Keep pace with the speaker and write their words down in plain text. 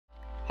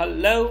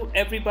Hello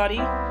everybody,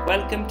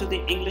 welcome to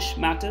the English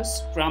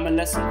Matters grammar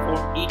lesson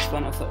for each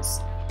one of us.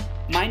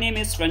 My name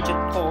is Ranjit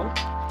Paul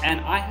and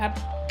I have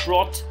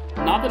brought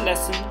another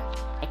lesson,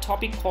 a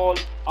topic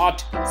called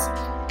articles.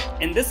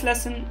 In this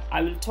lesson,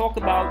 I will talk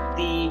about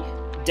the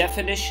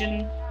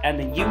definition and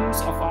the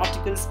use of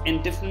articles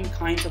in different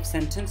kinds of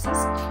sentences.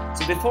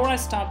 So before I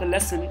start the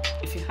lesson,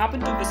 if you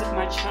happen to visit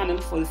my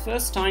channel for the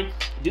first time,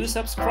 do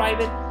subscribe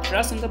it,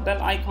 press on the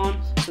bell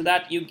icon so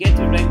that you get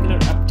the regular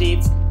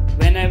updates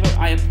whenever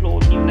I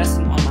upload new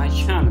lesson on my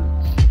channel.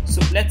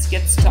 So let's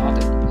get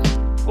started.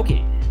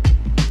 Okay,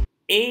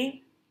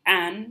 a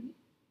and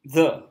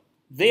the,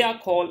 they are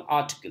called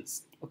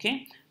articles.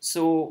 Okay,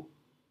 so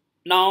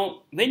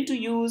now when to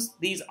use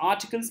these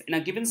articles in a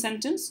given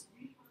sentence?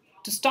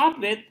 To start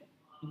with,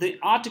 the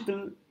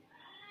article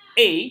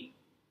a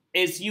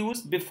is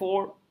used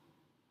before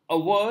a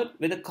word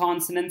with a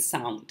consonant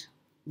sound.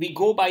 We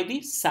go by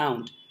the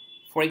sound.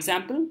 For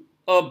example,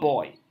 a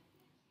boy.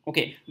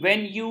 Okay,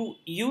 when you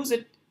use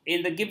it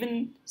in the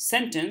given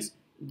sentence,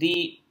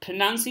 the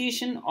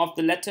pronunciation of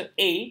the letter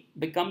A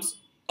becomes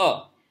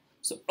a.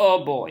 So, a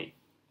boy,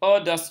 a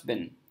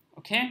dustbin,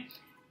 okay,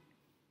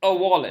 a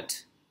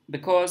wallet.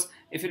 Because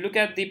if you look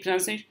at the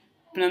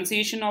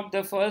pronunciation of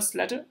the first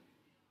letter,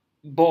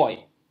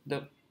 boy,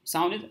 the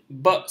sound is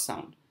b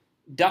sound.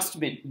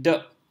 Dustbin, d.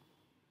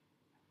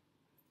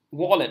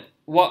 Wallet,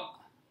 w.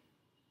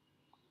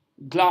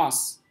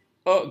 Glass,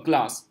 a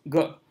glass, g.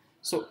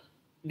 So,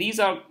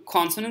 these are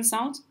consonant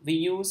sounds. We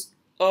use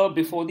a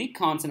before the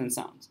consonant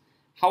sounds.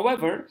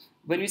 However,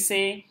 when we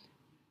say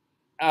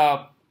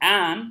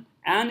an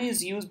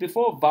is used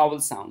before vowel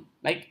sound,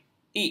 like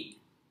e,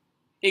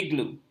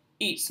 igloo,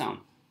 e sound,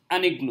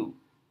 an igloo,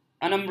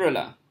 an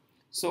umbrella.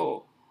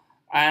 So,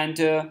 and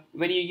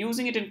when you're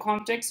using it in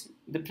context,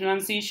 the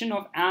pronunciation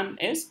of an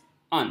is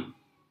an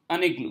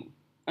igloo,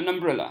 an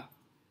umbrella,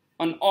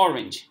 an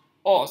orange,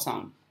 o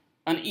sound,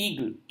 an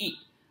eagle, e,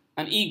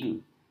 an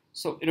eagle.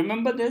 So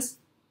remember this.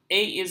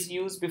 A is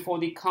used before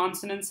the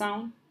consonant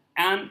sound,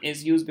 an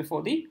is used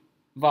before the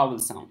vowel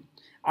sound.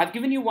 I've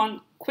given you one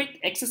quick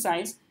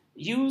exercise.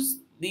 Use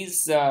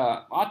these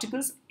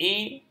articles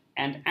a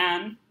and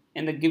an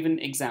in the given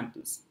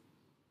examples.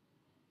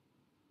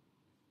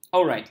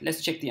 Alright,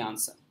 let's check the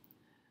answer.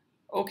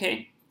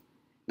 Okay,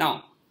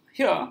 now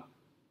here,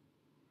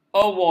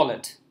 a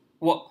wallet,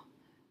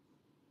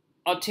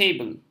 a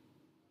table.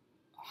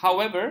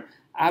 However,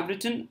 I've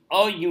written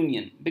a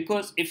union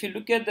because if you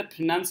look at the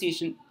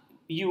pronunciation,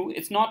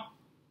 it's not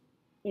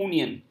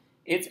union,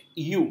 it's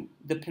u.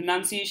 The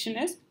pronunciation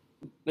is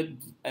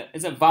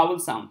a vowel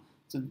sound.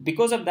 So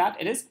because of that,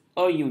 it is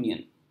a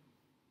union.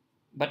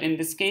 But in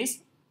this case,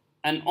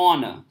 an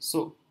honor.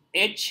 So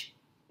h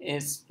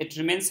it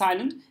remains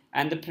silent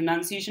and the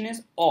pronunciation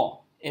is o.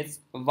 It's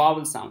a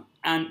vowel sound,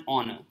 an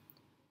honor.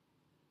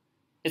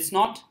 It's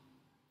not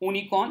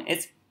unicorn,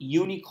 it's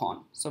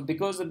unicorn. So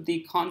because of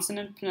the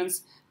consonant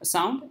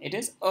sound, it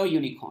is a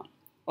unicorn,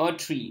 a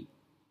tree,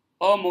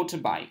 a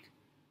motorbike.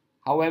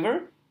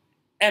 However,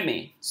 ma.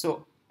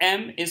 So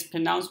m is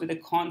pronounced with a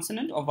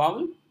consonant or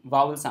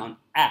vowel sound.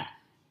 A,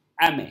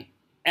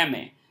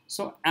 ma.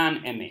 So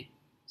an ma.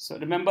 So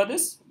remember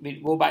this. We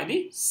go by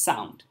the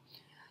sound.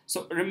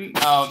 So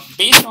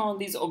based on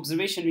these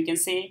observations, we can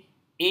say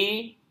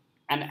a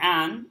and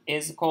an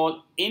is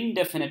called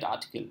indefinite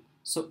article.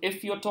 So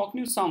if you're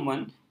talking to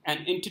someone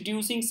and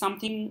introducing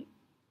something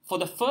for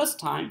the first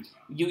time,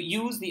 you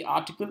use the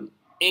article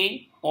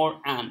a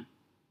or an.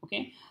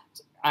 Okay.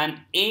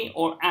 And a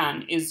or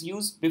an is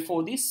used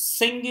before the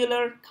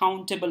singular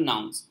countable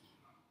nouns.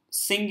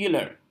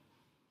 Singular,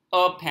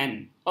 a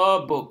pen,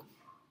 a book.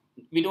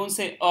 We don't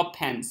say a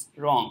pens,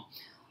 wrong.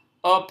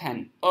 A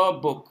pen, a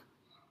book,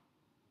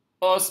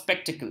 a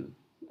spectacle.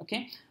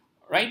 Okay,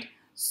 right?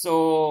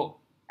 So,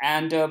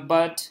 and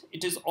but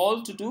it is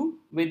all to do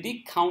with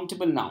the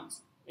countable nouns.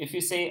 If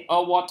you say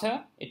a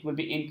water, it will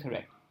be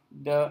incorrect.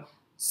 The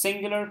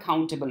singular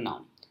countable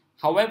noun.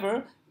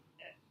 However,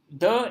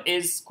 the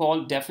is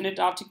called definite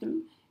article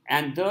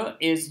and the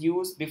is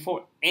used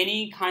before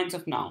any kinds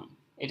of noun.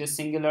 It is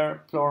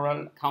singular,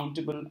 plural,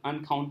 countable,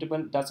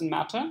 uncountable, doesn't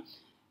matter.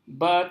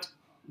 But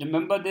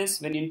remember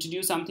this, when you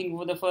introduce something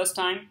for the first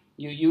time,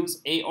 you use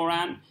a or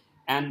an,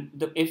 and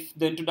if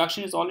the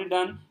introduction is already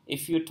done,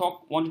 if you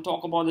want to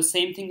talk about the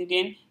same thing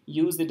again,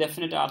 use the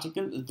definite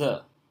article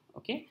the.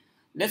 Okay,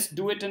 let's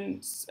do it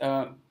in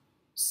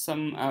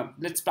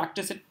let's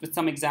practice it with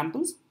some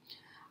examples.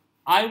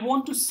 I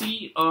want to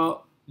see a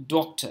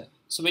doctor.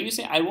 So when you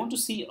say I want to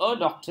see a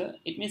doctor,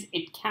 it means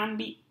it can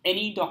be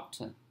any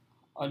doctor,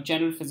 a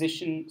general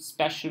physician,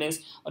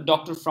 specialist, a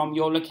doctor from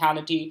your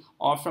locality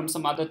or from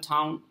some other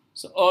town.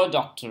 So a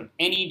doctor,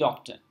 any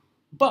doctor.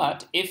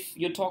 But if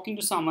you're talking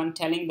to someone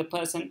telling the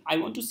person I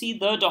want to see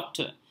the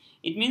doctor,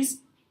 it means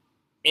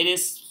it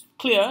is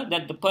clear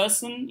that the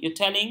person you're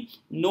telling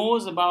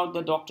knows about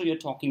the doctor you're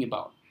talking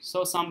about.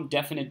 So some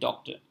definite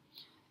doctor.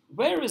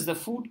 Where is the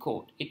food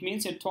court? It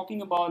means you're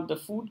talking about the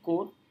food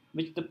court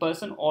which the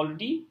person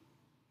already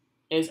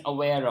is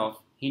aware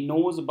of. He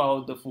knows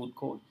about the food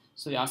court.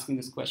 So you're asking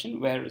this question,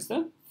 where is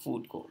the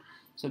food court?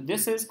 So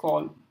this is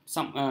called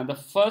the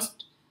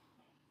first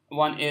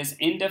one is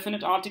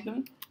indefinite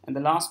article, and the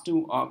last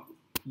two are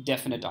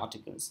definite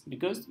articles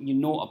because you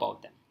know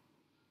about them.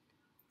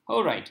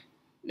 All right,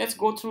 let's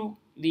go through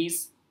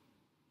these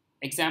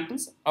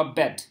examples. A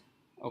bed,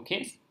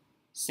 okay,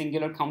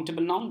 singular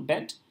countable noun,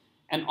 bed.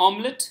 An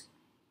omelette,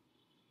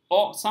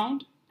 o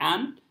sound,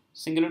 and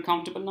singular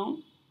countable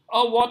noun.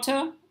 A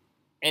water,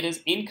 it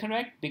is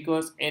incorrect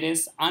because it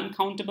is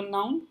uncountable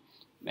noun,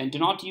 and do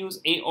not use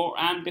a or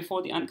an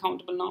before the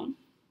uncountable noun.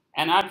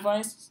 An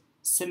advice,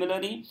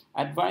 similarly,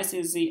 advice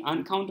is the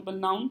uncountable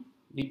noun.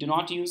 We do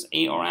not use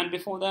a or an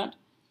before that.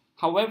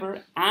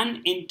 However,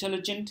 an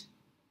intelligent,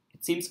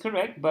 it seems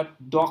correct,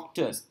 but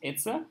doctors,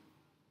 it's a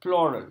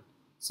plural.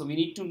 So we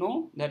need to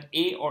know that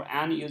a or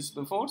an is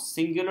before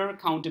singular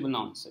countable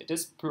noun. So it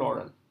is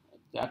plural.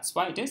 That's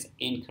why it is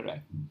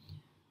incorrect.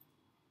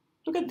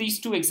 Look at these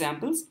two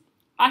examples.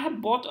 I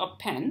have bought a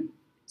pen.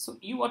 So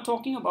you are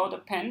talking about a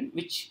pen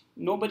which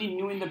nobody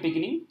knew in the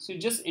beginning. So you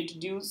just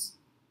introduce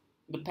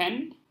the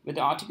pen with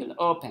the article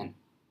a pen.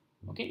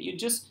 Okay, you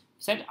just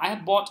said I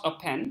have bought a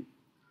pen.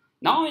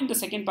 Now in the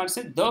second part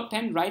said the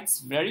pen writes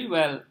very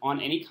well on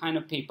any kind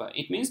of paper.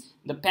 It means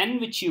the pen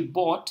which you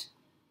bought,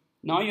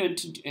 now you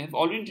have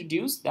already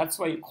introduced, that's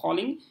why you're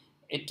calling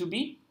it to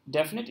be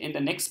definite in the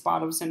next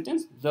part of the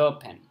sentence, the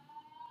pen.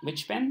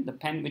 Which pen? The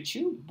pen which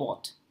you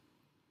bought.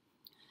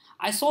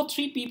 I saw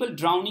 3 people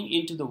drowning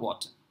into the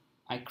water.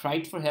 I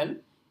cried for help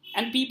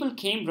and people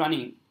came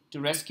running to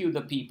rescue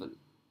the people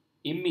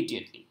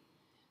immediately.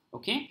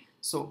 Okay,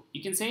 so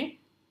you can say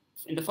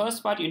in the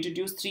first part you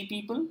introduce 3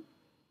 people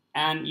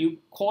and you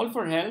call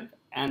for help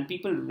and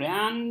people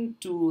ran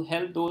to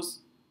help those,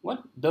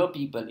 what? The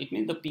people. It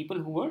means the people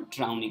who were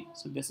drowning.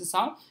 So this is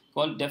how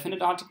called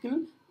definite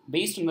article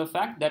based on the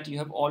fact that you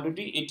have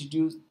already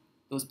introduced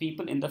those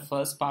people in the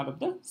first part of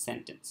the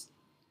sentence.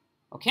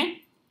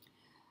 Okay.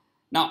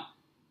 Now,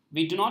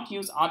 we do not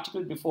use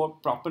article before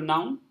proper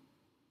noun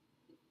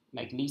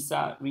like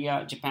Lisa,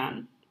 Ria,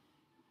 Japan.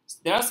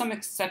 There are some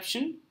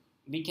exceptions.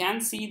 We can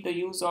see the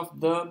use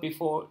of the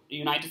before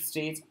United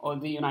States or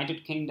the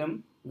United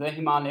Kingdom, the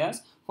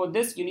Himalayas. For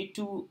this, you need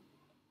to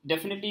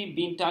definitely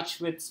be in touch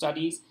with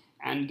studies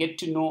and get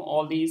to know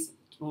all these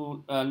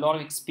through a lot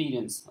of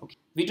experience. Okay.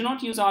 We do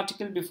not use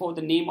article before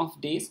the name of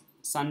days,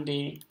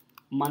 Sunday,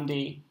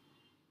 Monday.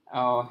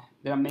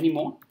 There are many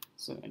more,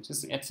 so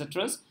just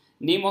etc.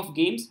 Name of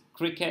games,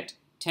 cricket,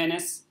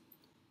 tennis.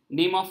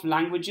 Name of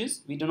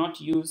languages, we do not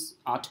use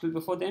article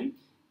before them.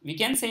 We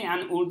can say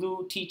an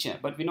Urdu teacher,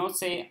 but we don't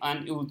say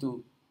an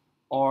Urdu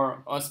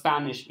or a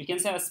Spanish. We can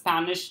say a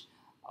Spanish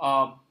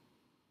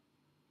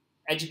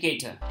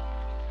educator.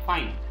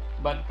 Fine.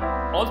 But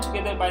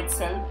altogether by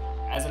itself,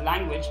 as a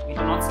language, we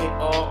do not say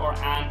or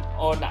an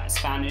or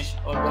Spanish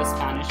or the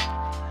Spanish.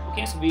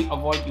 Okay, so we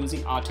avoid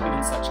using article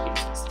in such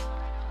cases.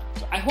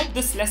 So I hope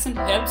this lesson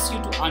helps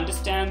you to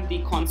understand the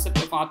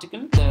concept of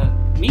article.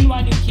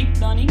 Meanwhile, you keep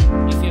learning.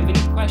 If you have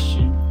any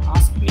question,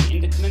 ask me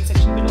in the comment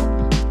section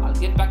below. I'll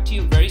get back to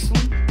you very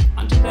soon.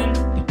 Until then,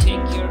 you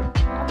take care.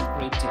 Have a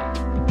great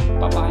day.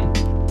 Bye-bye.